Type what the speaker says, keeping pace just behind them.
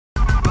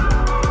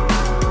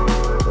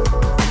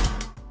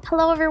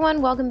Hello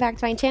everyone, welcome back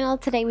to my channel.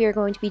 Today we are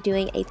going to be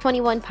doing a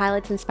 21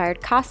 Pilots inspired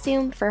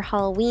costume for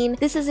Halloween.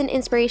 This is an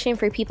inspiration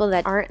for people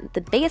that aren't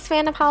the biggest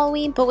fan of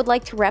Halloween but would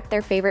like to rep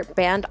their favorite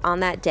band on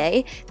that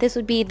day. This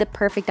would be the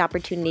perfect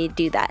opportunity to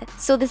do that.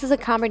 So this is a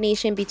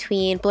combination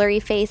between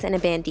Blurryface and a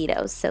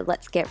Banditos, so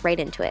let's get right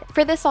into it.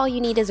 For this, all you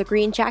need is a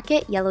green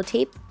jacket, yellow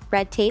tape,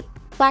 red tape,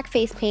 black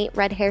face paint,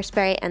 red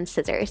hairspray, and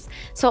scissors.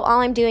 So all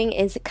I'm doing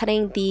is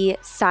cutting the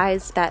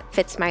size that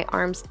fits my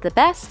arms the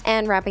best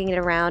and wrapping it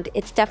around.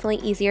 It's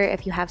definitely easier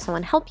if you have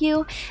someone help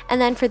you.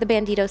 And then for the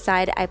Bandito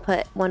side, I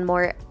put one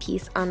more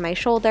piece on my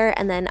shoulder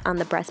and then on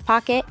the breast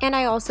pocket. And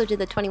I also did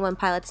the 21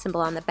 Pilots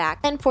symbol on the back.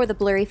 And for the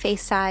Blurryface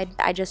side,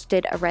 I just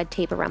did a red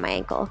tape around my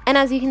ankle. And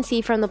as you can see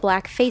from the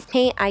black face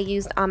paint, I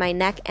used on my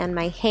neck and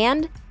my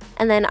hand.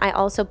 And then I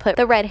also put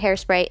the red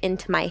hairspray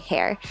into my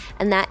hair.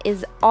 And that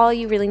is all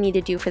you really need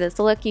to do for this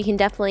look. You can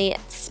definitely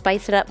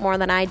spice it up more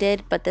than I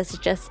did, but this is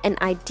just an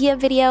idea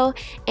video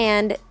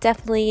and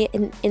definitely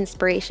an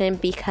inspiration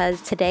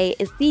because today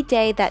is the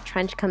day that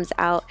Trench comes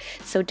out.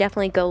 So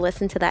definitely go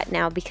listen to that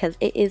now because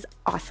it is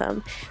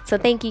awesome. So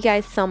thank you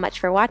guys so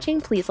much for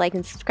watching. Please like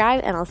and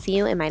subscribe, and I'll see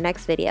you in my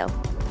next video.